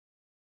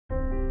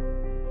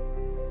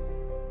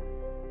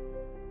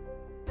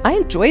I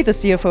enjoy the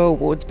CFO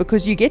Awards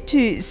because you get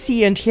to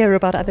see and hear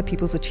about other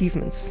people's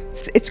achievements.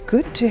 It's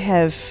good to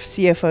have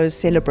CFOs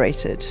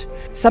celebrated.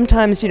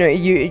 Sometimes,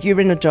 you're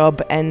in a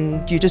job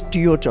and you just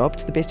do your job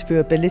to the best of your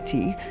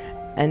ability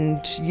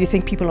and you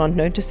think people aren't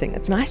noticing.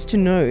 It's nice to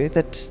know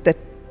that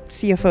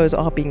CFOs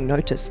are being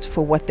noticed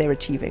for what they're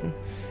achieving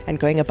and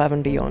going above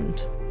and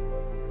beyond.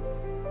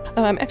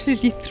 I'm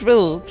absolutely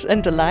thrilled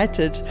and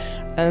delighted.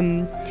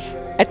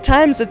 At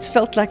times it's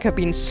felt like I've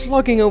been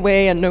slogging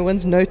away and no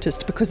one's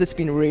noticed because it's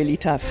been really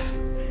tough.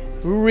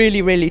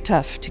 Really, really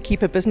tough to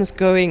keep a business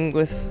going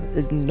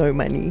with no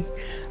money.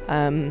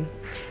 And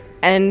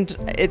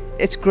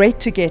it's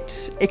great to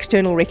get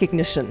external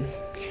recognition.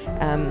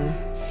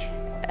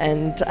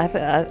 And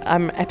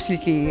I'm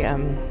absolutely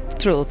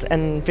thrilled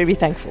and very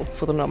thankful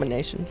for the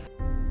nomination.